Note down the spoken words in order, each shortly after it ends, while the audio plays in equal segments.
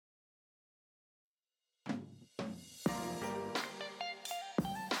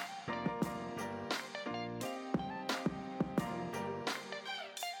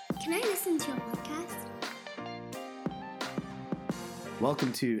Can I listen to your podcast?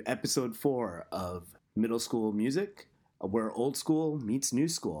 Welcome to episode 4 of Middle School Music, where old school meets new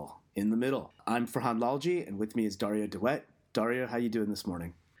school in the middle. I'm Farhan Lalji, and with me is Dario DeWet. Dario, how you doing this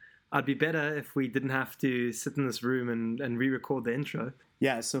morning? I'd be better if we didn't have to sit in this room and re-record the intro.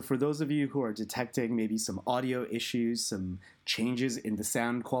 Yeah, so for those of you who are detecting maybe some audio issues, some changes in the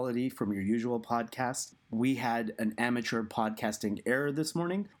sound quality from your usual podcast, we had an amateur podcasting error this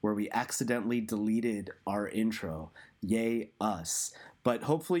morning where we accidentally deleted our intro. Yay, us. But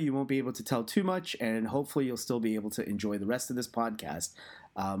hopefully you won't be able to tell too much, and hopefully you'll still be able to enjoy the rest of this podcast.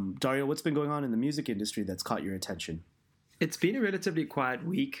 Dario, what's been going on in the music industry that's caught your attention? It's been a relatively quiet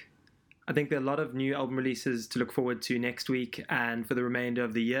week. I think there are a lot of new album releases to look forward to next week and for the remainder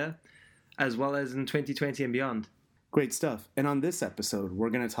of the year, as well as in 2020 and beyond. Great stuff. And on this episode,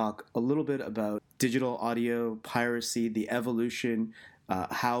 we're going to talk a little bit about digital audio, piracy, the evolution,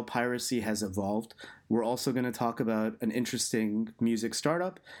 how piracy has evolved. We're also going to talk about an interesting music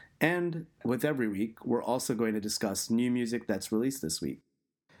startup. And with every week, we're also going to discuss new music that's released this week.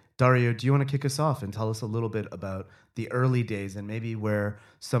 Dario, do you want to kick us off and tell us a little bit about the early days and maybe where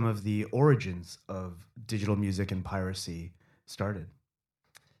some of the origins of digital music and piracy started?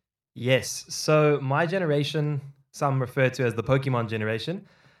 Yes. So my generation, some refer to as the Pokemon generation,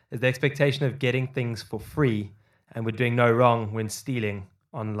 is the expectation of getting things for free and we're doing no wrong when stealing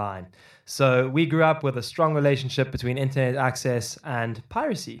online. So we grew up with a strong relationship between internet access and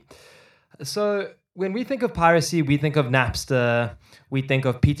piracy. So when we think of piracy, we think of Napster, we think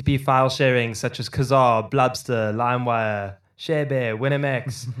of P2P file sharing such as Kazaa, Blubster, LimeWire, ShareBear,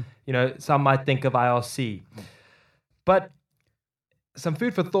 WinMX. Some might think of IRC. But some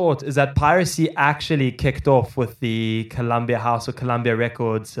food for thought is that piracy actually kicked off with the Columbia House or Columbia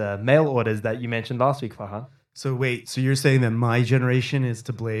Records mail orders that you mentioned last week, Farhan. So wait, so you're saying that my generation is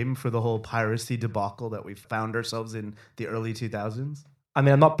to blame for the whole piracy debacle that we found ourselves in the early 2000s? I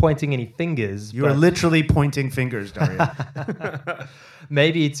mean, I'm not pointing any fingers. You are literally pointing fingers, Dario.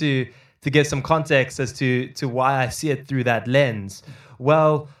 Maybe to give some context as to why I see it through that lens.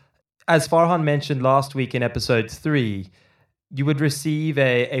 Well, as Farhan mentioned last week in episode 3, you would receive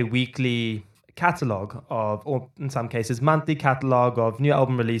a weekly catalog of, or in some cases, monthly catalog of new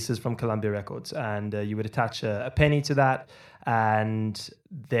album releases from Columbia Records. And you would attach a penny to that. And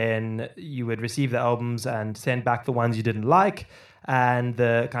then you would receive the albums and send back the ones you didn't like. And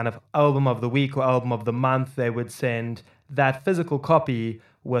the kind of album of the week or album of the month, they would send that physical copy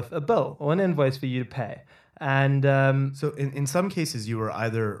with a bill or an invoice for you to pay. And so in some cases, you were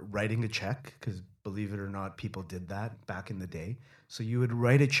either writing a check, because believe it or not, people did that back in the day. So you would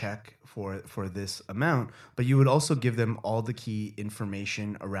write a check for this amount, but you would also give them all the key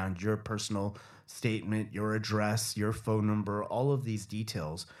information around your personal statement, your address, your phone number, all of these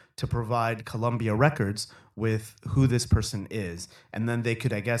details to provide Columbia Records with who this person is. And then they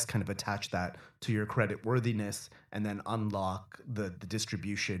could, I guess, kind of attach that to your credit worthiness and then unlock the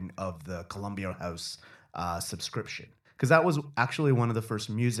distribution of the Columbia House subscription. Because that was actually one of the first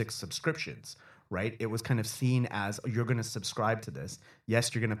music subscriptions, right? It was kind of seen as, you're going to subscribe to this.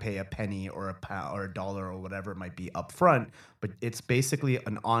 Yes, you're going to pay a penny or a pound or a dollar or whatever it might be up front, but it's basically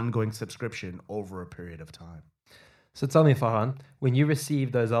an ongoing subscription over a period of time. So tell me, Farhan, when you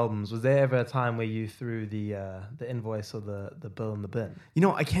received those albums, was there ever a time where you threw the invoice or the bill in the bin?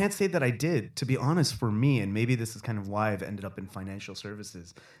 I can't say that I did. To be honest, for me, and maybe this is kind of why I've ended up in financial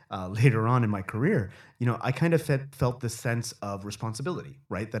services later on in my career, I kind of felt this sense of responsibility,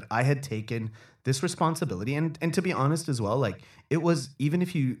 right? That I had taken this responsibility. And to be honest as well, like it was, even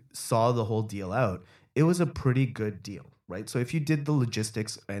if you saw the whole deal out, it was a pretty good deal. Right? So if you did the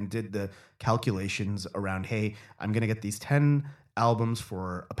logistics and did the calculations around, hey, I'm going to get these 10 albums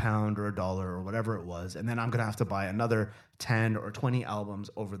for a pound or a dollar or whatever it was, and then I'm going to have to buy another 10 or 20 albums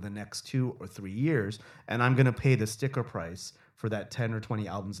over the next 2 or 3 years, and I'm going to pay the sticker price for that 10 or 20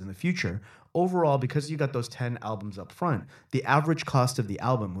 albums in the future. Overall, because you got those 10 albums up front, the average cost of the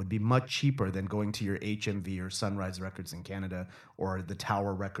album would be much cheaper than going to your HMV or Sunrise Records in Canada or the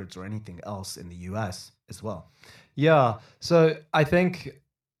Tower Records or anything else in the US as well. Yeah. So I think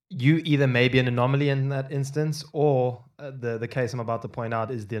you either may be an anomaly in that instance or the case I'm about to point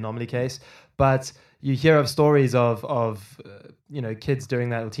out is the anomaly case. But you hear of stories of kids during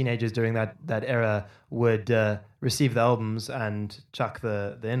that, or teenagers during that era would receive the albums and chuck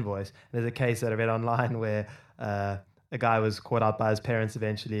the invoice. There's a case that I read online where a guy was caught out by his parents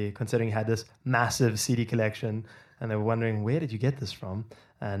eventually, considering he had this massive CD collection, and they were wondering, where did you get this from?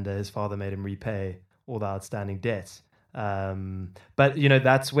 And his father made him repay all the outstanding debts. But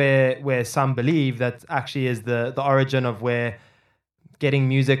that's where some believe that actually is the origin of where getting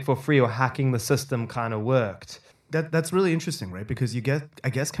music for free or hacking the system kind of worked. That's really interesting, right? Because you get, I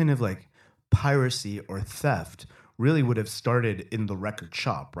guess, kind of like piracy or theft really would have started in the record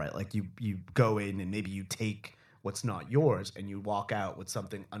shop, right? Like you go in and maybe you take what's not yours and you walk out with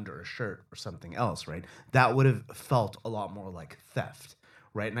something under a shirt or something else, right? That would have felt a lot more like theft,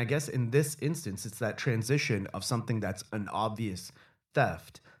 right? And I guess in this instance, it's that transition of something that's an obvious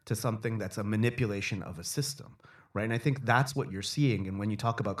theft to something that's a manipulation of a system, right? And I think that's what you're seeing. And when you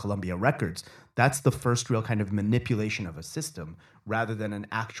talk about Columbia Records, that's the first real kind of manipulation of a system rather than an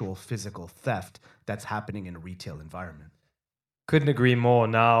actual physical theft that's happening in a retail environment. Couldn't agree more.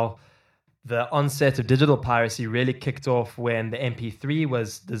 Now, the onset of digital piracy really kicked off when the MP3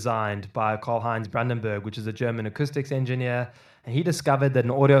 was designed by Karl-Heinz Brandenburg, which is a German acoustics engineer. And he discovered that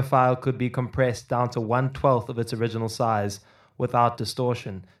an audio file could be compressed down to 1/12 of its original size without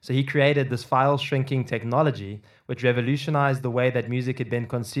distortion. So he created this file shrinking technology, which revolutionized the way that music had been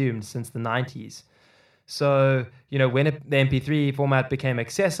consumed since the 90s. So, when the MP3 format became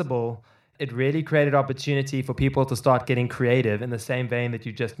accessible, it really created opportunity for people to start getting creative in the same vein that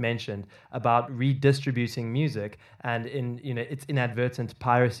you just mentioned about redistributing music and it's inadvertent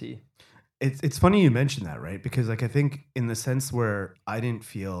piracy. It's funny you mentioned that, right? Because like I think in the sense where I didn't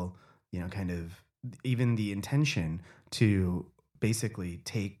feel, kind of even the intention to basically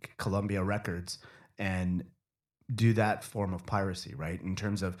take Columbia Records and do that form of piracy, right? In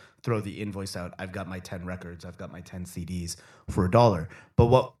terms of throw the invoice out, I've got my 10 records, I've got my 10 CDs for $1. But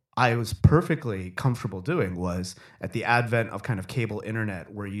what I was perfectly comfortable doing was at the advent of kind of cable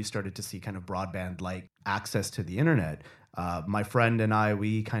internet, where you started to see kind of broadband-like access to the internet. My friend and I,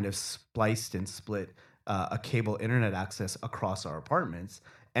 we kind of spliced and split a cable internet access across our apartments.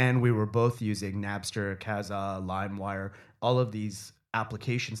 And we were both using Napster, Kazaa, LimeWire, all of these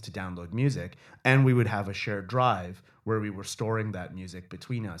applications to download music. And we would have a shared drive where we were storing that music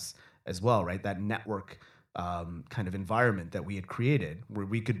between us as well, right? That network kind of environment that we had created where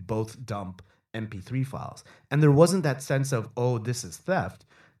we could both dump MP3 files. And there wasn't that sense of, oh, this is theft.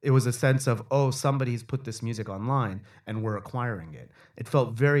 It was a sense of, oh, somebody's put this music online and we're acquiring it. It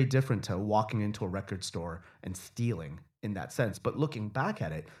felt very different to walking into a record store and stealing in that sense. But looking back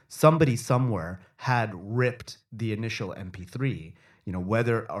at it, somebody somewhere had ripped the initial MP3,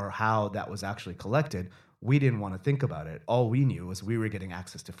 whether or how that was actually collected, we didn't want to think about it. All we knew was we were getting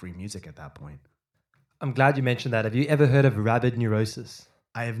access to free music at that point. I'm glad you mentioned that. Have you ever heard of rabid neurosis?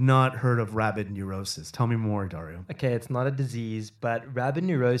 I have not heard of rabid neurosis. Tell me more, Dario. Okay, it's not a disease, but rabid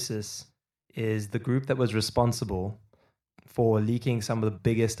neurosis is the group that was responsible for leaking some of the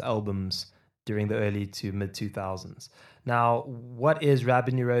biggest albums during the early to mid 2000s. Now, what is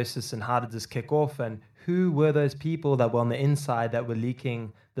rabid neurosis and how did this kick off, and who were those people that were on the inside that were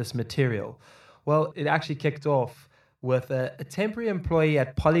leaking this material? Well, it actually kicked off with a temporary employee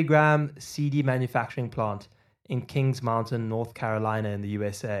at Polygram CD manufacturing plant in Kings Mountain, North Carolina in the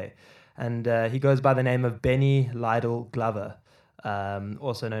USA. And he goes by the name of Benny Lytle Glover,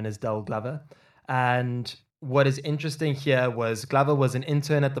 also known as Del Glover. And what is interesting here was Glover was an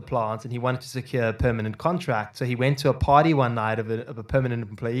intern at the plant and he wanted to secure a permanent contract. So he went to a party one night of a permanent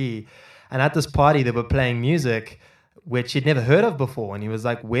employee. And at this party, they were playing music which he'd never heard of before. And he was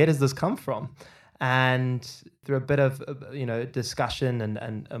like, where does this come from? And through a bit of discussion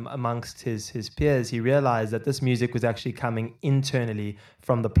and amongst his peers, he realized that this music was actually coming internally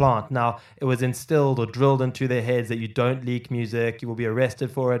from the plant. Now, it was instilled or drilled into their heads that you don't leak music, you will be arrested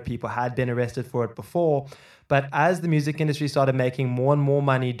for it. People had been arrested for it before. But as the music industry started making more and more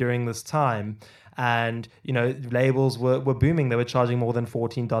money during this time, and labels were booming, they were charging more than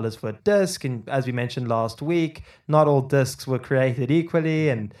 $14 for a disc. And as we mentioned last week, not all discs were created equally.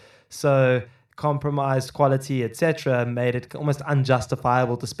 And so compromised quality, etc., made it almost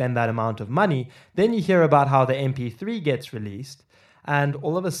unjustifiable to spend that amount of money. Then you hear about how the MP3 gets released, and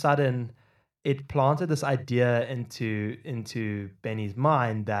all of a sudden, it planted this idea into Benny's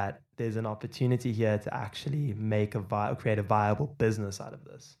mind that there's an opportunity here to actually create a viable business out of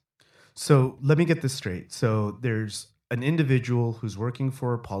this. So let me get this straight. So there's an individual who's working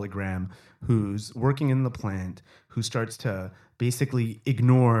for Polygram, who's working in the plant, who starts to basically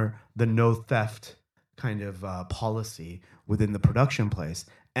ignore the no theft kind of policy within the production place.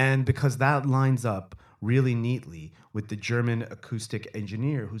 And because that lines up really neatly with the German acoustic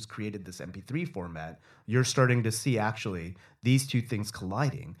engineer who's created this MP3 format, you're starting to see actually these two things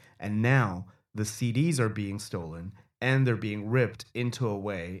colliding. And now the CDs are being stolen and they're being ripped into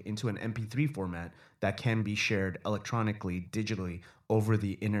an MP3 format that can be shared electronically, digitally over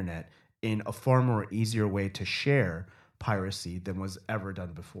the internet in a far more easier way to share piracy than was ever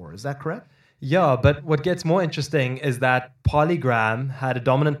done before. Is that correct? Yeah, but what gets more interesting is that Polygram had a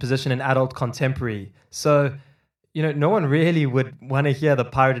dominant position in adult contemporary. So, no one really would want to hear the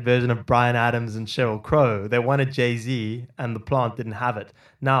pirated version of Bryan Adams and Sheryl Crow. They wanted Jay-Z, and the plant didn't have it.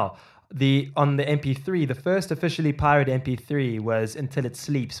 Now, on the MP3, the first officially pirated MP3 was "Until It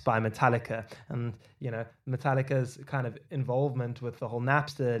Sleeps" by Metallica, and Metallica's kind of involvement with the whole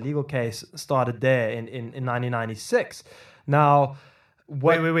Napster legal case started there in 1996. Now,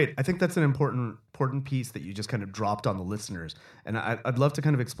 Wait. I think that's an important piece that you just kind of dropped on the listeners. And I'd love to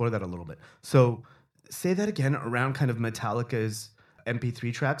kind of explore that a little bit. So say that again around kind of Metallica's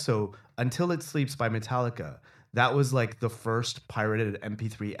MP3 track. So Until It Sleeps by Metallica, that was like the first pirated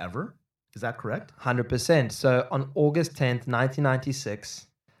MP3 ever. Is that correct? 100%. So on August 10th, 1996,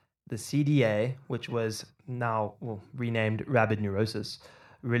 the CDA, which was now renamed Rabid Neurosis,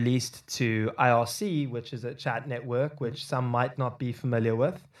 released to IRC, which is a chat network, which some might not be familiar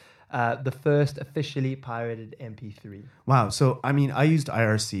with, the first officially pirated MP3. Wow. So, I mean, I used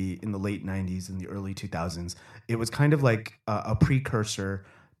IRC in the late 90s and the early 2000s. It was kind of like a precursor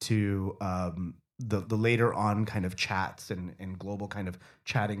to the later on kind of chats and global kind of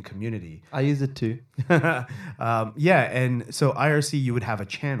chatting community. I use it too. Yeah. And so IRC, you would have a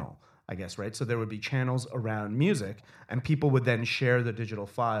channel, I guess, right? So there would be channels around music, and people would then share the digital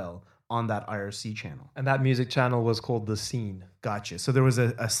file on that IRC channel. And that music channel was called The Scene. Gotcha. So there was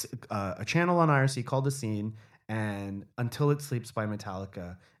a channel on IRC called The Scene, and Until It Sleeps by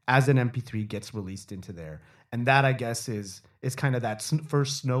Metallica as an MP3 gets released into there. And that, I guess, is kind of that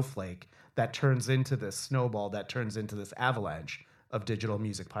first snowflake that turns into this snowball, that turns into this avalanche of digital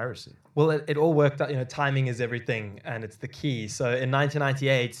music piracy. Well, it all worked out. Timing is everything, and it's the key. So in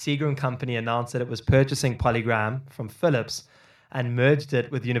 1998, Seeger & Company announced that it was purchasing Polygram from Philips and merged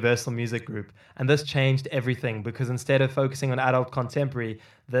it with Universal Music Group. And this changed everything, because instead of focusing on adult contemporary,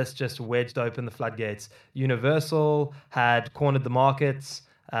 this just wedged open the floodgates. Universal had cornered the markets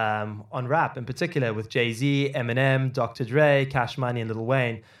on rap in particular, with Jay-Z, Eminem, Dr. Dre, Cash Money, and Lil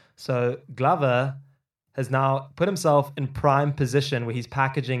Wayne. So Glover has now put himself in prime position where he's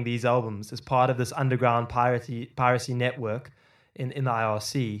packaging these albums as part of this underground piracy network in the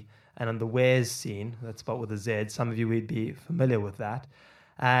IRC and on the Wares scene. That's spelled with a Z. Some of you would be familiar with that.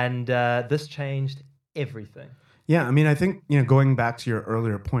 And this changed everything. Yeah, I mean, I think, going back to your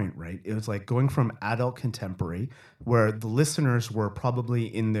earlier point, right? It was like going from adult contemporary, where the listeners were probably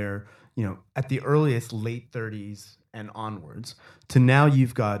in their, at the earliest late 30s and onwards, to now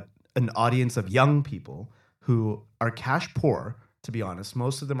you've got an audience of young people who are cash poor, to be honest.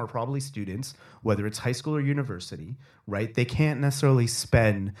 Most of them are probably students, whether it's high school or university, right? They can't necessarily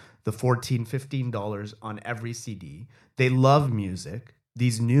spend the $14, $15 on every CD. They love music.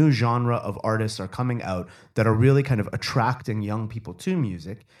 These new genre of artists are coming out that are really kind of attracting young people to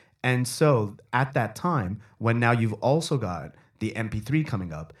music. And so at that time, when now you've also got the MP3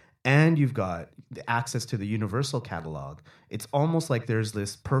 coming up, and you've got the access to the Universal catalog, it's almost like there's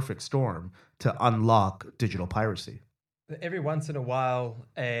this perfect storm to unlock digital piracy. Every once in a while,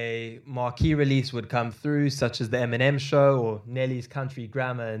 a marquee release would come through, such as the Eminem Show or Nelly's Country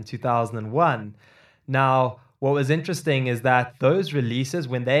Grammar in 2001. Now, what was interesting is that those releases,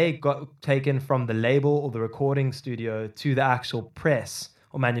 when they got taken from the label or the recording studio to the actual press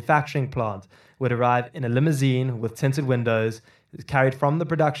or manufacturing plant, would arrive in a limousine with tinted windows, carried from the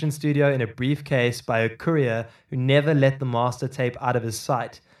production studio in a briefcase by a courier who never let the master tape out of his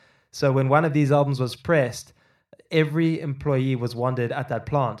sight. So when one of these albums was pressed, every employee was wanted at that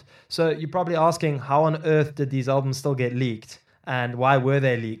plant. So you're probably asking, how on earth did these albums still get leaked? And why were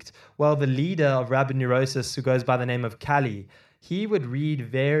they leaked? Well, the leader of Rabid Neurosis, who goes by the name of Kali, he would read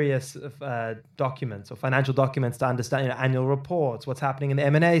various documents or financial documents to understand annual reports, what's happening in the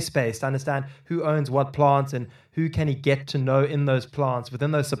M&A space, to understand who owns what plants and who can he get to know in those plants,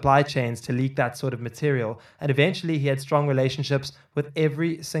 within those supply chains, to leak that sort of material. And eventually he had strong relationships with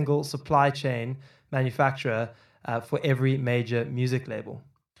every single supply chain manufacturer for every major music label.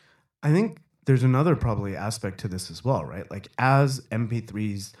 I think there's another probably aspect to this as well, right? Like as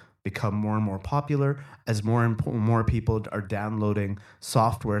MP3s become more and more popular, as more and more people are downloading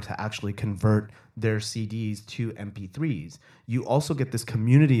software to actually convert their CDs to MP3s, you also get this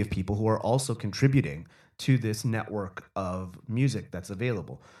community of people who are also contributing to this network of music that's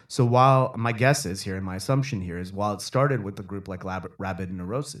available. So while my guess is here, and my assumption here is, while it started with a group like Rabid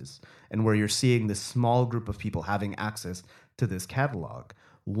Neurosis, and where you're seeing this small group of people having access to this catalog,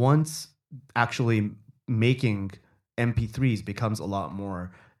 once actually making MP3s becomes a lot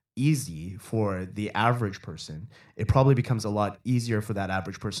more easy for the average person, it probably becomes a lot easier for that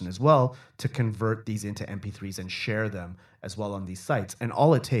average person as well to convert these into MP3s and share them as well on these sites. And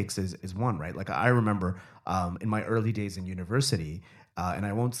all it takes is one, right? Like I remember in my early days in university, and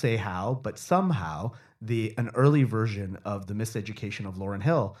I won't say how, but somehow an early version of the Miseducation of Lauryn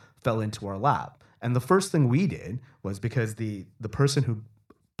Hill fell into our lap. And the first thing we did was, because the person who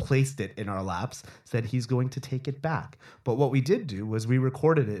placed it in our laps said he's going to take it back. But what we did do was we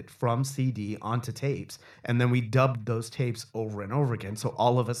recorded it from CD onto tapes, and then we dubbed those tapes over and over again. So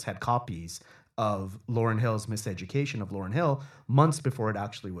all of us had copies of Lauryn Hill's Miseducation of Lauryn Hill months before it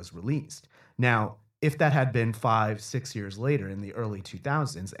actually was released. Now, if that had been 5-6 years later in the early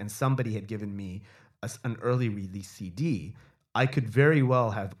 2000s and somebody had given me an early release CD, I could very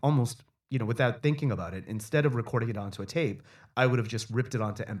well have almost, without thinking about it, instead of recording it onto a tape, I would have just ripped it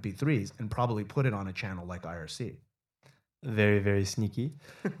onto MP3s and probably put it on a channel like IRC. Very, very sneaky.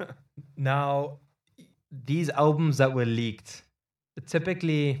 Now, these albums that were leaked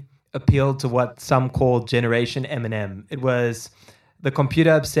typically appealed to what some call Generation Eminem. It was the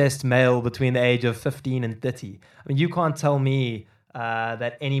computer-obsessed male between the age of 15 and 30. I mean, you can't tell me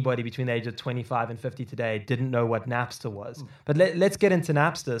that anybody between the age of 25 and 50 today didn't know what Napster was. But let's get into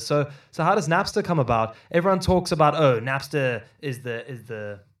Napster. So how does Napster come about? Everyone talks about, Napster is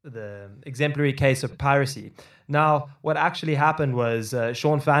the exemplary case of piracy. Now, what actually happened was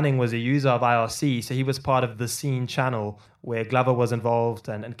Sean Fanning was a user of IRC, so he was part of the Scene channel where Glover was involved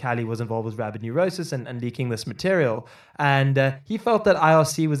and Cali was involved with Rabid Neurosis and leaking this material. And he felt that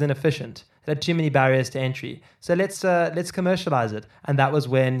IRC was inefficient. It had too many barriers to entry. So let's commercialize it. And that was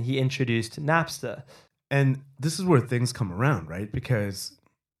when he introduced Napster. And this is where things come around, right? Because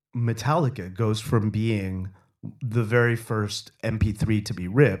Metallica goes from being the very first MP3 to be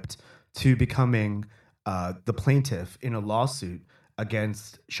ripped to becoming the plaintiff in a lawsuit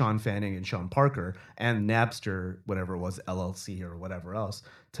against Sean Fanning and Sean Parker and Napster, whatever it was, LLC or whatever else,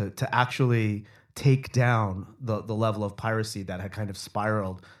 to actually take down the level of piracy that had kind of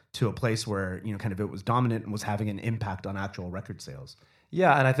spiraled to a place where, kind of it was dominant and was having an impact on actual record sales.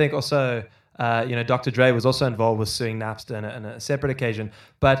 Yeah, and I think also, Dr. Dre was also involved with suing Napster in a separate occasion.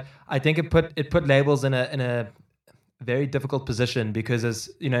 But I think it put labels in a very difficult position because, as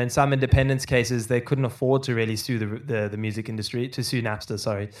in some independence cases, they couldn't afford to really sue the music industry, to sue Napster,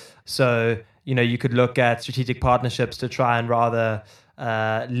 sorry. So, you could look at strategic partnerships to try and rather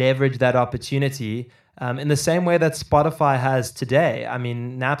leverage that opportunity in the same way that Spotify has today. I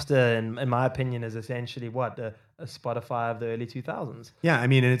mean, Napster, in my opinion, is essentially a Spotify of the early 2000s. Yeah, I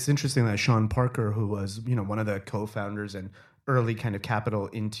mean, and it's interesting that Sean Parker, who was, one of the co-founders and early kind of capital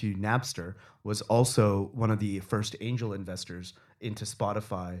into Napster, was also one of the first angel investors into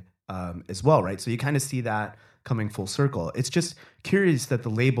Spotify as well, right? So you kind of see that coming full circle. It's just curious that the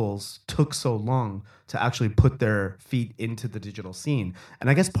labels took so long to actually put their feet into the digital scene. And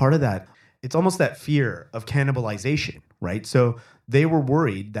I guess part of that, it's almost that fear of cannibalization, right? So they were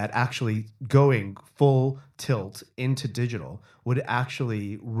worried that actually going full tilt into digital would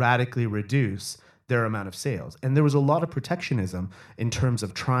actually radically reduce their amount of sales. And there was a lot of protectionism in terms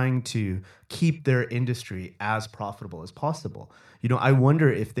of trying to keep their industry as profitable as possible. I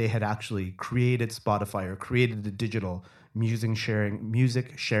wonder if they had actually created Spotify or created a digital music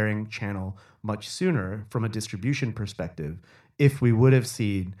sharing channel much sooner from a distribution perspective, if we would have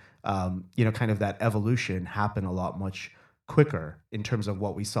seen kind of that evolution happen a lot much quicker in terms of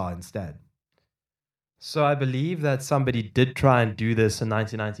what we saw instead. So I believe that somebody did try and do this in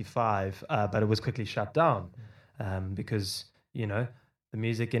 1995, but it was quickly shut down because, the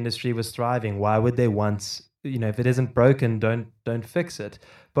music industry was thriving. Why would they want, if it isn't broken, don't fix it.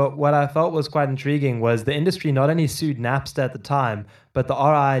 But what I felt was quite intriguing was the industry not only sued Napster at the time, but the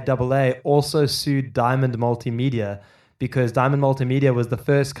RIAA also sued Diamond Multimedia, because Diamond Multimedia was the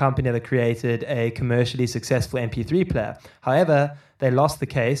first company that created a commercially successful MP3 player. However, they lost the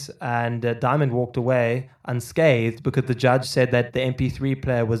case, and Diamond walked away unscathed because the judge said that the MP3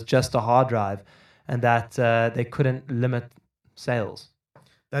 player was just a hard drive and that they couldn't limit sales.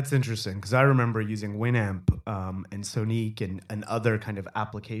 That's interesting, because I remember using Winamp and Sonic and other kind of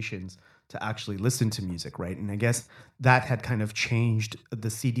applications to actually listen to music, right? And I guess that had kind of changed the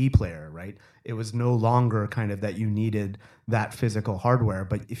CD player, right? It was no longer kind of that you needed that physical hardware,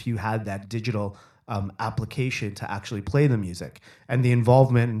 but if you had that digital application to actually play the music, and the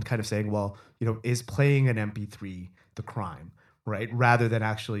involvement and kind of saying, well, is playing an MP3 the crime, right? Rather than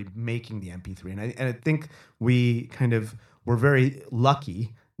actually making the MP3. And I think we kind of were very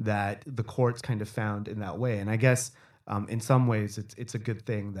lucky that the courts kind of found in that way. And I guess in some ways, it's a good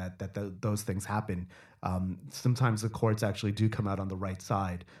thing that those things happen. sometimes the courts actually do come out on the right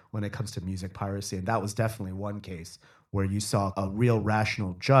side when it comes to music piracy. And that was definitely one case where you saw a real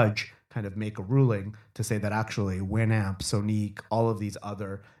rational judge kind of make a ruling to say that actually Winamp, Sonic, all of these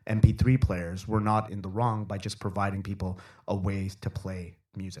other MP3 players were not in the wrong by just providing people a way to play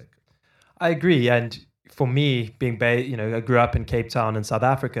music. I agree. And for me, being I grew up in Cape Town in South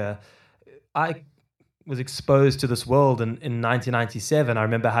Africa, I was exposed to this world in 1997. I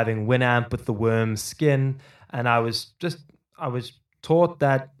remember having Winamp with the worm skin, and I was taught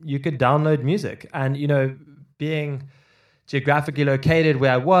that you could download music. And, being geographically located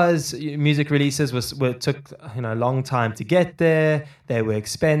where I was, music releases took a long time to get there. They were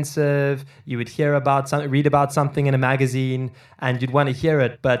expensive. You would read about something in a magazine, and you'd want to hear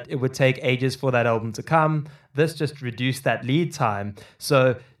it, but it would take ages for that album to come. This just reduced that lead time.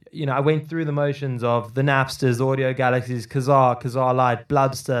 So, I went through the motions of the Napsters, Audio Galaxies, Kazaa Lite,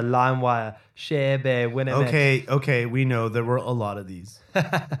 Blubster, LimeWire, ShareBear, Winamp. Okay, we know there were a lot of these.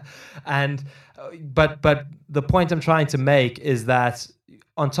 And but the point I'm trying to make is that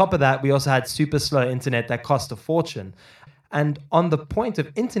on top of that, we also had super slow internet that cost a fortune. And on the point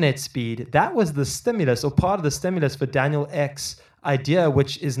of internet speed, that was the stimulus, or part of the stimulus, for Daniel Ek's idea,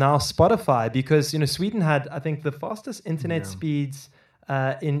 which is now Spotify, because Sweden had, I think, the fastest internet speeds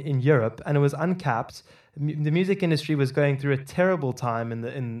in Europe, and it was uncapped. The music industry was going through a terrible time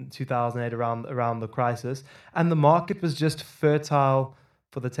in 2008 around the crisis, and the market was just fertile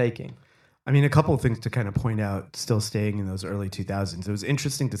for the taking. I mean, a couple of things to kind of point out, still staying in those early 2000s. It was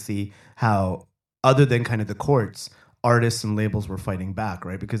interesting to see how, other than kind of the courts, artists and labels were fighting back,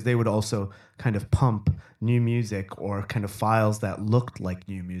 right? Because they would also kind of pump new music or kind of files that looked like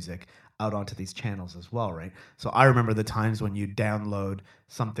new music out onto these channels as well, right? So I remember the times when you download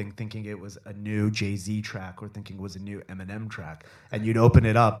something thinking it was a new Jay-Z track or thinking it was a new Eminem track, and you'd open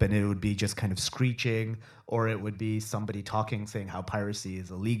it up and it would be just kind of screeching, or it would be somebody talking saying how piracy is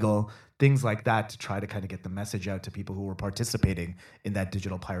illegal, things like that, to try to kind of get the message out to people who were participating in that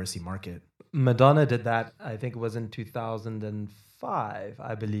digital piracy market. Madonna did that, I think it was in 2005,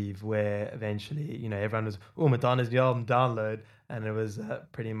 I believe, where eventually, everyone was, Madonna's new album, download. And it was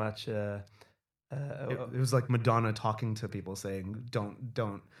pretty much... it was like Madonna talking to people saying,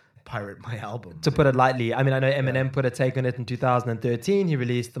 don't pirate my album. To put it lightly, I mean, I know Eminem put a take on it in 2013. He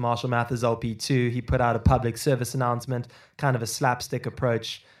released the Marshall Mathers LP2. He put out a public service announcement, kind of a slapstick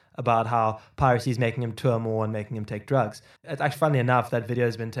approach about how piracy is making him tour more and making him take drugs. It's actually, funnily enough, that video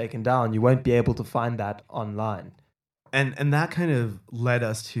has been taken down. You won't be able to find that online. And that kind of led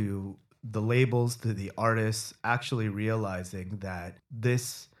us to the labels, to the artists actually realizing that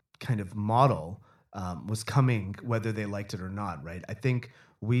this kind of model was coming whether they liked it or not, right? I think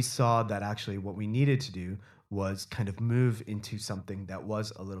we saw that actually what we needed to do was kind of move into something that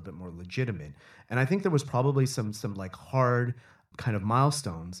was a little bit more legitimate. And I think there was probably some like hard kind of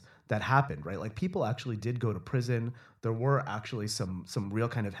milestones that happened, right? Like people actually did go to prison. There were actually some real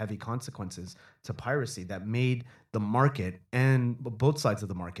kind of heavy consequences to piracy that made the market, and both sides of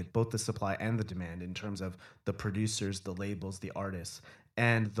the market, both the supply and the demand, in terms of the producers, the labels, the artists,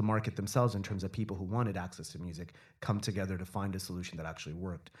 and the market themselves in terms of people who wanted access to music, come together to find a solution that actually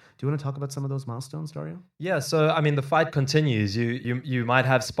worked. Do you want to talk about some of those milestones, Dario? Yeah, so I mean, the fight continues. You might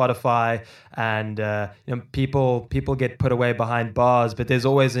have Spotify, and people get put away behind bars, but there's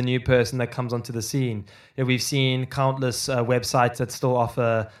always a new person that comes onto the scene. We've seen countless websites that still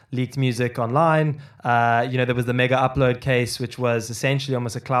offer leaked music online. There was the Mega Upload case, which was essentially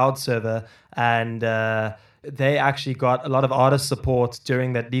almost a cloud server, and they actually got a lot of artist support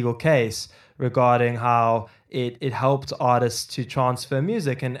during that legal case regarding how it helped artists to transfer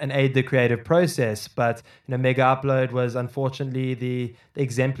music and aid the creative process. But Mega Upload was unfortunately the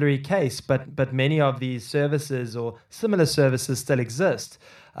exemplary case. But many of these services or similar services still exist.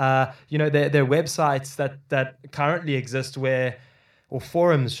 There are websites that currently exist or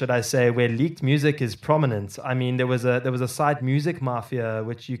forums, should I say, where leaked music is prominent. I mean, there was a site, Music Mafia,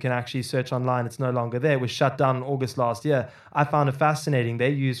 which you can actually search online. It's no longer there. It was shut down in August last year. I found it fascinating. They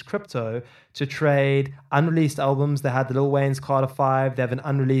used crypto to trade unreleased albums. They had the Lil Wayne's Carter 5. They have an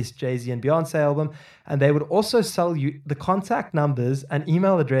unreleased Jay-Z and Beyonce album. And they would also sell you the contact numbers and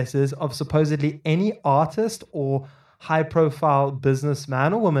email addresses of supposedly any artist or high-profile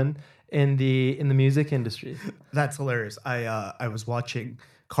businessman or woman in the music industry. That's hilarious. I was watching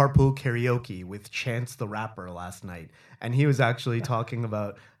Carpool Karaoke with Chance the Rapper last night. And he was actually talking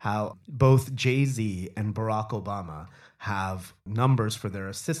about how both Jay-Z and Barack Obama have numbers for their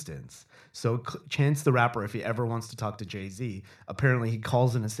assistants. So Chance the Rapper, if he ever wants to talk to Jay-Z, apparently he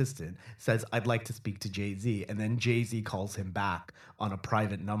calls an assistant, says, "I'd like to speak to Jay-Z," and then Jay-Z calls him back on a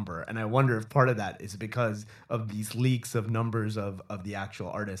private number. And I wonder if part of that is because of these leaks of numbers of the actual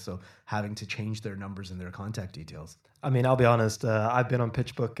artist, so having to change their numbers and their contact details. I mean, I'll be honest. I've been on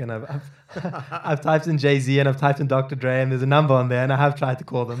PitchBook and I've typed in Jay-Z and I've typed in Dr. Dre, and there's a number on there, and I have tried to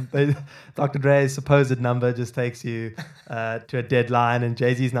call them. Dr. Dre's supposed number just takes you to a deadline, and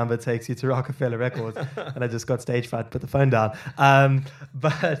Jay-Z's number takes you to Rockefeller Records. And I just got stage fright, put the phone down.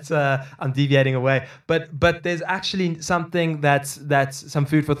 But I'm deviating away. But there's actually something that's some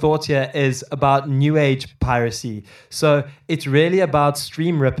food for thought here is about new age piracy. So it's really about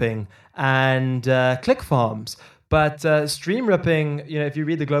stream ripping and click farms. But stream ripping, if you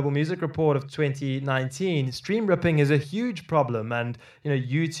read the Global Music Report of 2019, stream ripping is a huge problem. And,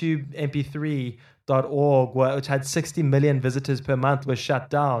 YouTube MP3.org, which had 60 million visitors per month, was shut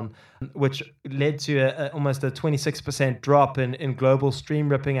down, which led to almost a 26% drop in global stream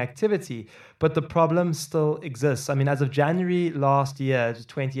ripping activity. But the problem still exists. I mean, as of January last year,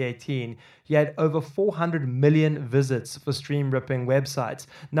 2018, you had over 400 million visits for stream ripping websites.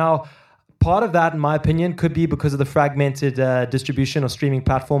 Now, part of that, in my opinion, could be because of the fragmented distribution or streaming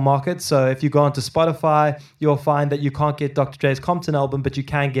platform market. So if you go onto Spotify, you'll find that you can't get Dr. Dre's Compton album, but you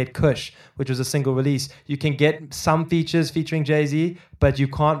can get Kush, which was a single release. You can get some features featuring Jay-Z, but you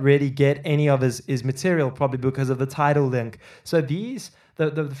can't really get any of his material, probably because of the Tidal link. So the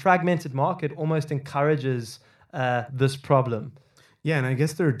fragmented market almost encourages this problem. Yeah, and I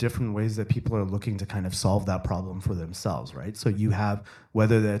guess there are different ways that people are looking to kind of solve that problem for themselves, right? So you have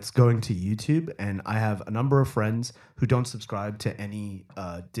whether that's going to YouTube, and I have a number of friends who don't subscribe to any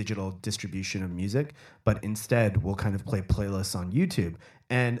digital distribution of music, but instead will kind of play playlists on YouTube.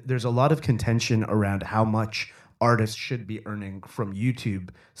 And there's a lot of contention around how much artists should be earning from YouTube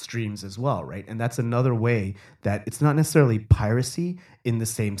streams as well, right? And that's another way that it's not necessarily piracy in the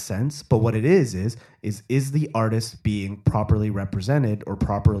same sense, but what it is the artist being properly represented or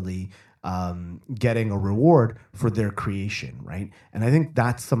properly getting a reward for their creation, right? And I think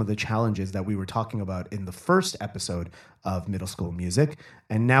that's some of the challenges that we were talking about in the first episode of Middle School Music.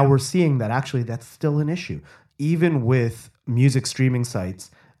 And now we're seeing that actually that's still an issue. Even with music streaming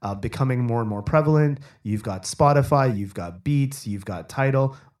sites becoming more and more prevalent. You've got Spotify, you've got Beats, you've got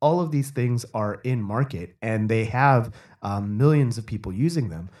Tidal. All of these things are in market, and they have millions of people using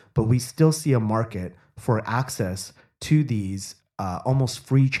them. But we still see a market for access to these almost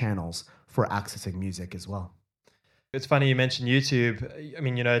free channels for accessing music as well. It's funny you mentioned YouTube. I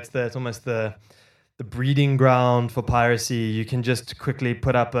mean, it's almost the breeding ground for piracy. You can just quickly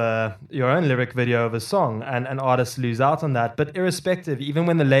put up your own lyric video of a song, and artists lose out on that. But irrespective, even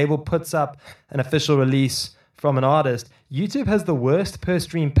when the label puts up an official release from an artist, YouTube has the worst per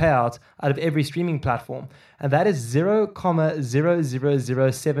stream payout out of every streaming platform, and that is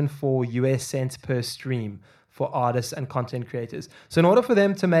 0.00074 US cents per stream for artists and content creators. So in order for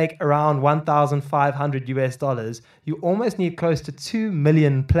them to make around $1,500 US, you almost need close to 2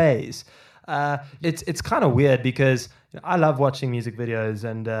 million plays. It's kind of weird because I love watching music videos,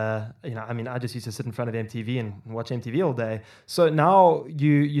 and I just used to sit in front of MTV and watch MTV all day. So now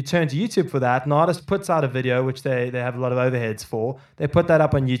you turn to YouTube for that. An artist puts out a video, which they have a lot of overheads for. They put that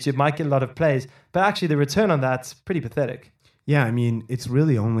up on YouTube, might get a lot of plays, but actually the return on that's pretty pathetic. Yeah, I mean, it's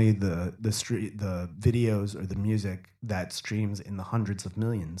really only the videos or the music that streams in the hundreds of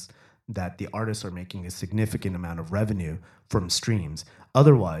millions that the artists are making a significant amount of revenue from streams.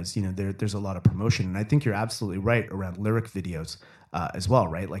 Otherwise, there's a lot of promotion. And I think you're absolutely right around lyric videos as well,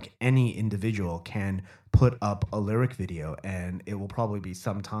 right? Like any individual can put up a lyric video, and it will probably be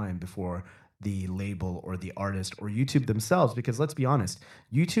some time before the label or the artist or YouTube themselves, because let's be honest,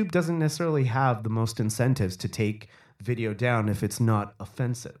 YouTube doesn't necessarily have the most incentives to take video down if it's not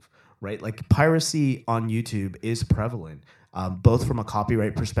offensive, right? Like piracy on YouTube is prevalent. Both from a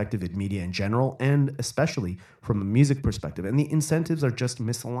copyright perspective in media in general, and especially from a music perspective. And the incentives are just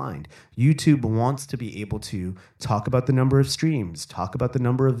misaligned. YouTube wants to be able to talk about the number of streams, talk about the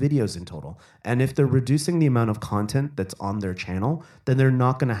number of videos in total. And if they're reducing the amount of content that's on their channel, then they're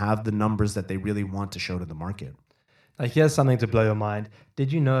not going to have the numbers that they really want to show to the market. Now, here's something to blow your mind.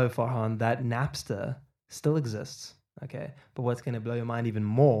 Did you know, Farhan, that Napster still exists? Okay, but what's going to blow your mind even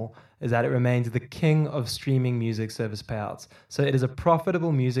more is that it remains the king of streaming music service payouts. So it is a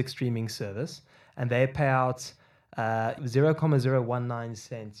profitable music streaming service, and they pay out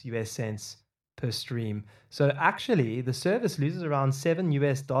 0.019 US cents per stream. So actually, the service loses around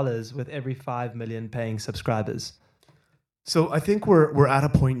 $7 with every 5 million paying subscribers. So I think we're at a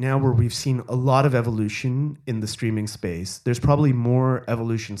point now where we've seen a lot of evolution in the streaming space. There's probably more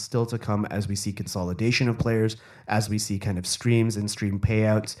evolution still to come as we see consolidation of players, as we see kind of streams and stream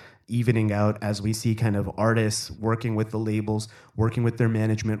payouts evening out, as we see kind of artists working with the labels, working with their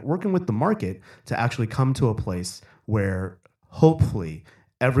management, working with the market to actually come to a place where hopefully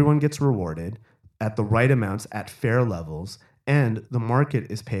everyone gets rewarded at the right amounts at fair levels, and the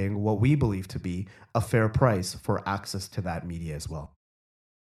market is paying what we believe to be a fair price for access to that media as well.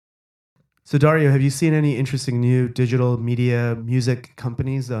 So Dario, have you seen any interesting new digital media music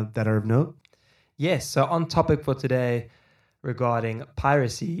companies that are of note? Yes, so on topic for today regarding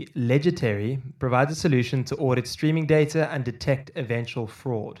piracy, Legendary provides a solution to audit streaming data and detect eventual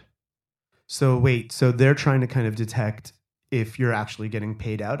fraud. So wait, so they're trying to kind of detect if you're actually getting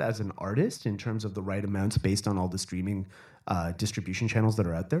paid out as an artist in terms of the right amounts based on all the streaming distribution channels that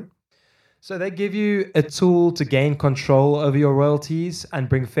are out there? So they give you a tool to gain control over your royalties and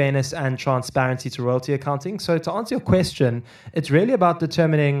bring fairness and transparency to royalty accounting. So to answer your question, it's really about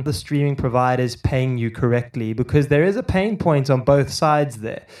determining the streaming providers paying you correctly, because there is a pain point on both sides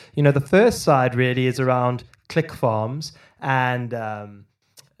there. You know, the first side really is around click farms and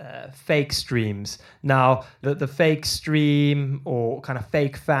fake streams. Now, the fake stream or kind of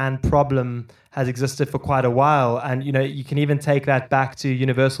fake fan problem has existed for quite a while, and you know, you can even take that back to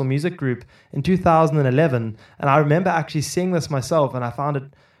Universal Music Group in 2011. And I remember actually seeing this myself, and I found it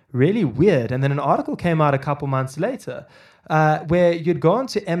really weird. And then an article came out a couple months later where you'd go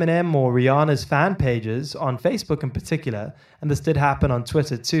onto Eminem or Rihanna's fan pages on Facebook in particular, and this did happen on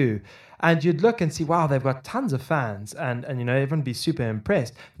Twitter too. And you'd look and see, wow, they've got tons of fans, and you know, everyone would be super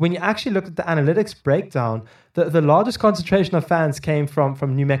impressed. When you actually look at the analytics breakdown, the largest concentration of fans came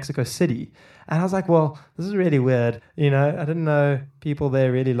from New Mexico City. And I was like, well, this is really weird. You know, I didn't know people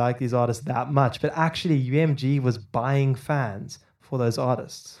there really like these artists that much. But actually, UMG was buying fans for those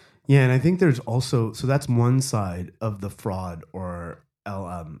artists. Yeah, and I think there's also, so that's one side of the fraud or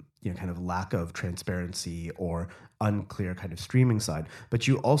kind of lack of transparency or unclear kind of streaming side. But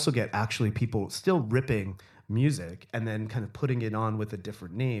you also get actually people still ripping music and then kind of putting it on with a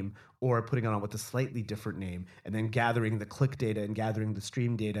different name, or putting it on with a slightly different name, and then gathering the click data and gathering the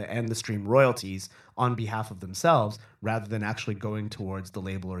stream data and the stream royalties on behalf of themselves, rather than actually going towards the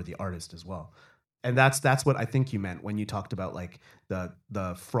label or the artist as well. And that's what I think you meant when you talked about like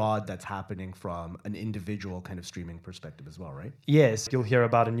the fraud that's happening from an individual kind of streaming perspective as well, right? Yes, you'll hear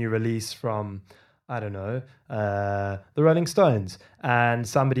about a new release from, I don't know, the Rolling Stones, and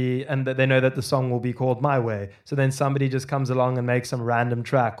they know that the song will be called My Way. So then somebody just comes along and makes some random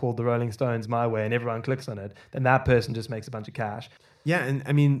track called the Rolling Stones My Way, and everyone clicks on it. Then that person just makes a bunch of cash. Yeah, and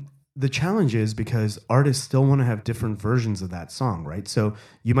I mean, the challenge is because artists still want to have different versions of that song, right? So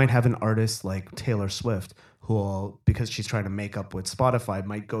you might have an artist like Taylor Swift who will, because she's trying to make up with Spotify,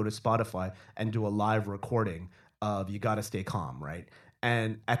 might go to Spotify and do a live recording of You Gotta Stay Calm, right?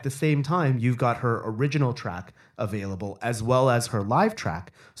 And at the same time, you've got her original track available as well as her live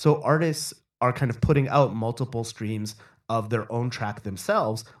track. So artists are kind of putting out multiple streams of their own track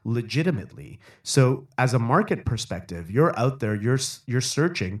themselves legitimately. So as a market perspective, you're out there, you're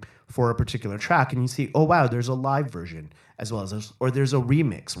searching for a particular track and you see, oh wow, there's a live version as well as, or there's a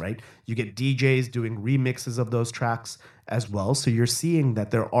remix, right? You get DJs doing remixes of those tracks as well. So you're seeing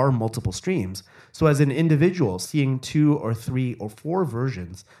that there are multiple streams. So as an individual, seeing 2 or 3 or 4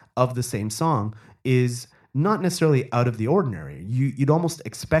 versions of the same song is not necessarily out of the ordinary. You'd almost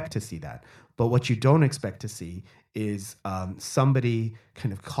expect to see that. But what you don't expect to see is somebody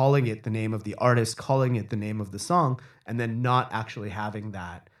kind of calling it the name of the artist, calling it the name of the song, and then not actually having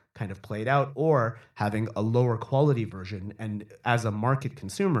that kind of played out, or having a lower quality version. And as a market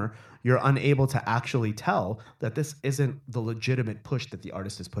consumer, you're unable to actually tell that this isn't the legitimate push that the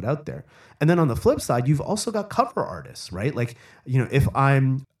artist has put out there. And then on the flip side, you've also got cover artists, right? Like, you know, if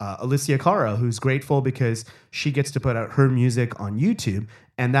I'm Alicia Cara, who's grateful because she gets to put out her music on YouTube,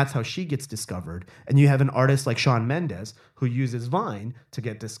 and that's how she gets discovered. And you have an artist like Shawn Mendes who uses Vine to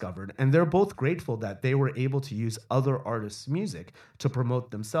get discovered. And they're both grateful that they were able to use other artists' music to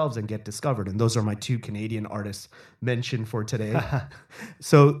promote themselves and get discovered. And those are my 2 Canadian artists mentioned for today.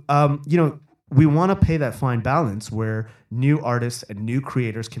 So, you know, we want to pay that fine balance where new artists and new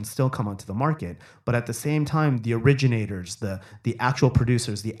creators can still come onto the market, but at the same time, the originators, the actual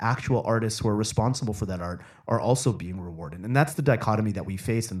producers, the actual artists who are responsible for that art are also being rewarded. And that's the dichotomy that we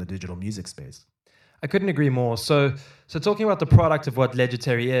face in the digital music space. I couldn't agree more. So talking about the product of what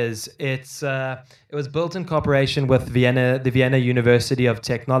Legendary is, it was built in cooperation with the Vienna University of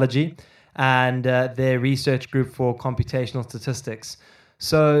Technology. and their research group for computational statistics.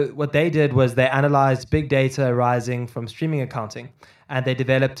 So what they did was they analyzed big data arising from streaming accounting, and they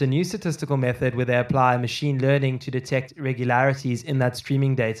developed a new statistical method where they apply machine learning to detect irregularities in that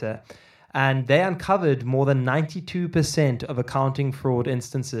streaming data. And they uncovered more than 92% of accounting fraud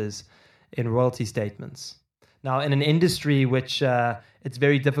instances in royalty statements. Now, in an industry which it's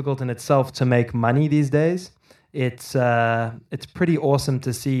very difficult in itself to make money these days, it's pretty awesome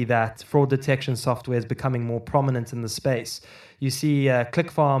to see that fraud detection software is becoming more prominent in the space. You see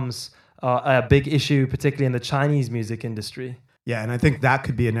click farms are a big issue, particularly in the Chinese music industry. Yeah, and I think that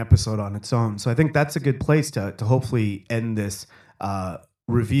could be an episode on its own. So I think that's a good place to hopefully end this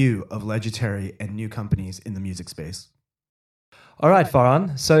review of legendary and new companies in the music space. All right,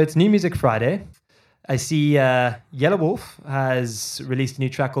 Farhan. So it's New Music Friday. I see Yellow Wolf has released a new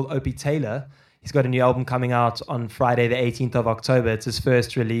track called Opie Taylor. He's got a new album coming out on Friday, the 18th of October. It's his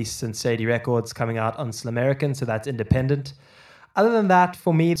first release since Sadie Records, coming out on Slamerican, so that's independent. Other than that,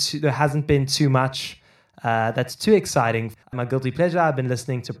 for me, there hasn't been too much that's too exciting. My guilty pleasure, I've been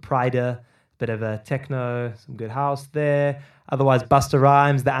listening to Pryda, bit of a techno, some good house there. Otherwise, Busta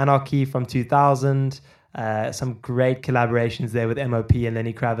Rhymes, The Anarchy from 2000, some great collaborations there with MOP and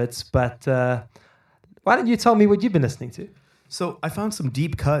Lenny Kravitz. But why don't you tell me what you've been listening to? So I found some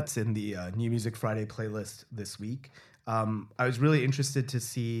deep cuts in the New Music Friday playlist this week. I was really interested to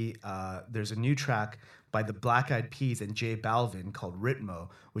see there's a new track by the Black Eyed Peas and J Balvin called Ritmo,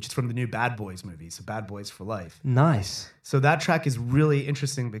 which is from the new Bad Boys movie, so Bad Boys for Life. Nice. So that track is really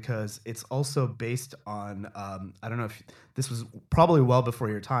interesting because it's also based on, I don't know if this was probably well before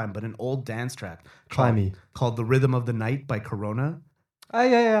your time, but an old dance track called The Rhythm of the Night by Corona. Oh,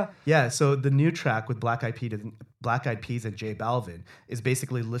 yeah. Yeah, so the new track with Black Eyed Peas and J Balvin is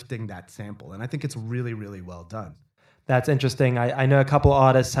basically lifting that sample, and I think it's really, really well done. That's interesting. I know a couple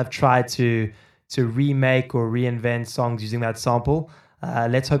artists have tried to remake or reinvent songs using that sample.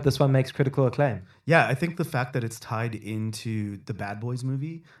 Let's hope this one makes critical acclaim. Yeah, I think the fact that it's tied into the Bad Boys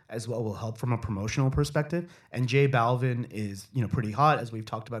movie as well will help from a promotional perspective. And J Balvin is, pretty hot, as we've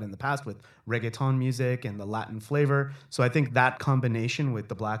talked about in the past, with reggaeton music and the Latin flavor. So I think that combination with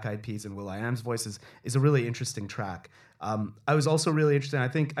the Black Eyed Peas and will.i.am's voices is a really interesting track. I was also really interested.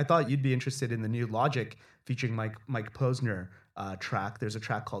 I thought you'd be interested in the new Logic featuring Mike Posner track. There's a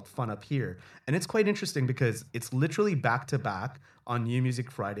track called Fun Up Here. And it's quite interesting because it's literally back-to-back on New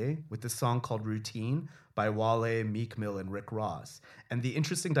Music Friday with this song called Routine by Wale, Meek Mill, and Rick Ross. And the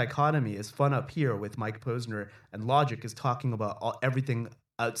interesting dichotomy is Fun Up Here with Mike Posner and Logic is talking about everything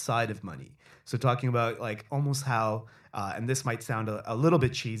outside of money. So talking about like almost how, and this might sound a little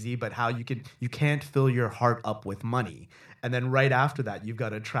bit cheesy, but how you can't fill your heart up with money. And then right after that, you've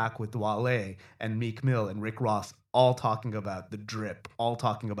got a track with Wale and Meek Mill and Rick Ross all talking about the drip, all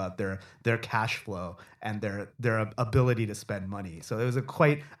talking about their cash flow and their ability to spend money. So it was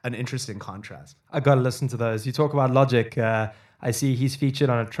quite an interesting contrast. I got to listen to those. You talk about Logic. I see he's featured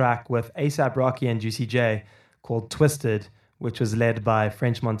on a track with A$AP Rocky and Juicy J called Twisted, which was led by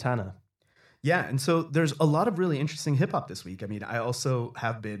French Montana. Yeah, and so there's a lot of really interesting hip-hop this week. I mean, I also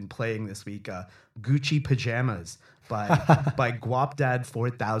have been playing this week Gucci Pajamas by Guapdad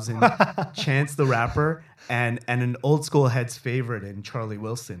 4000, Chance the Rapper, and an old school heads favorite in Charlie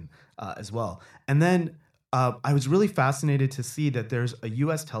Wilson as well. And then I was really fascinated to see that there's a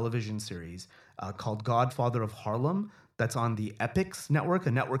U.S. television series called Godfather of Harlem that's on the Epix network,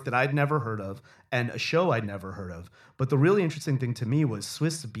 a network that I'd never heard of, and a show I'd never heard of. But the really interesting thing to me was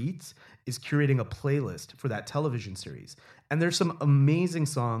Swizz Beatz is curating a playlist for that television series. And there's some amazing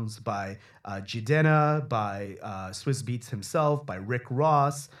songs by Jidenna, by Swizz Beatz himself, by Rick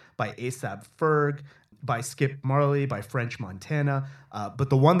Ross, by A$AP Ferg, by Skip Marley, by French Montana.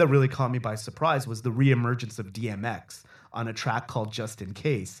 But the one that really caught me by surprise was the reemergence of DMX on a track called Just In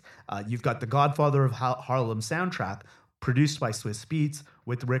Case. You've got the Godfather of Harlem soundtrack produced by Swizz Beatz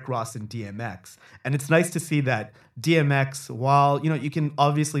with Rick Ross and DMX. And it's nice to see that DMX, while, you can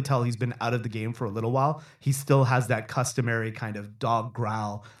obviously tell he's been out of the game for a little while, he still has that customary kind of dog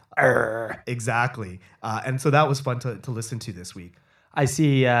growl. Exactly. And so that was fun to listen to this week. I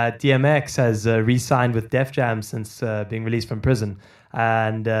see DMX has re-signed with Def Jam since being released from prison.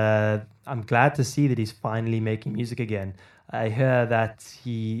 And I'm glad to see that he's finally making music again. I hear that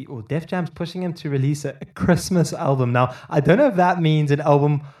Def Jam's pushing him to release a Christmas album. Now, I don't know if that means an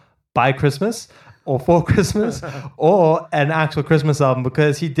album by Christmas, or for Christmas or an actual Christmas album,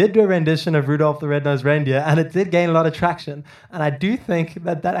 because he did do a rendition of Rudolph the Red-Nosed Reindeer and it did gain a lot of traction. And I do think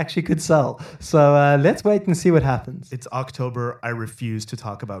that actually could sell. So let's wait and see what happens. It's October. I refuse to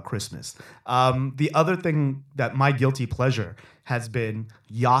talk about Christmas. The other thing that my guilty pleasure has been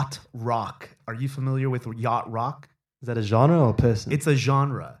yacht rock. Are you familiar with yacht rock? Is that a genre or a person? It's a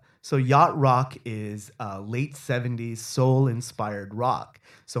genre. So yacht rock is late 70s soul-inspired rock.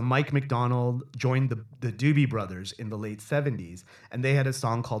 So Mike McDonald joined the Doobie Brothers in the late 70s, and they had a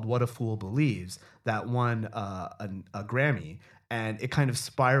song called What a Fool Believes that won a Grammy. And it kind of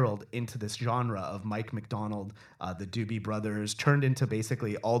spiraled into this genre of Mike McDonald, the Doobie Brothers, turned into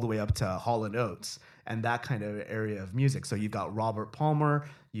basically all the way up to Hall & Oates and that kind of area of music. So you've got Robert Palmer,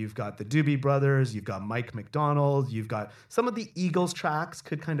 you've got the Doobie Brothers, you've got Mike McDonald, you've got some of the Eagles tracks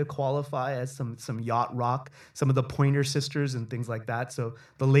could kind of qualify as some yacht rock, some of the Pointer Sisters and things like that. So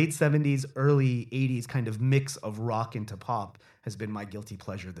the late 70s, early 80s kind of mix of rock into pop has been my guilty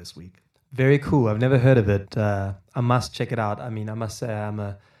pleasure this week. Very cool. I've never heard of it. I must check it out. I mean, I must say I'm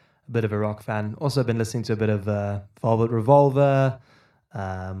a bit of a rock fan. Also been listening to a bit of Velvet Revolver,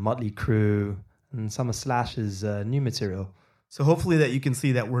 Motley Crue, and some of Slash's new material. So hopefully that you can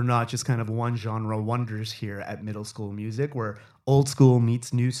see that we're not just kind of one genre wonders here at Middle School Music. We're old school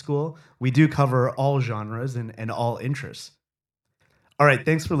meets new school. We do cover all genres and all interests. All right,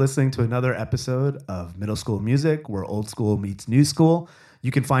 thanks for listening to another episode of Middle School Music, where old school meets new school.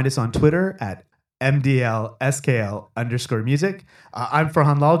 You can find us on Twitter at MDLSKL_music. I'm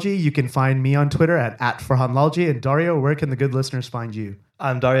Farhan Lalji. You can find me on Twitter at Farhan Lalji. And Dario, where can the good listeners find you?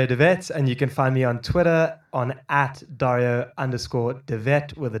 I'm Dario Devet, and you can find me on Twitter on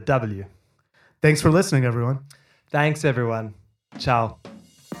 @Dario_Devet with a W. Thanks for listening, everyone. Thanks, everyone. Ciao.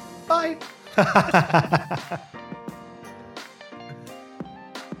 Bye. Can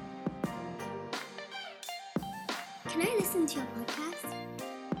I listen to your podcast?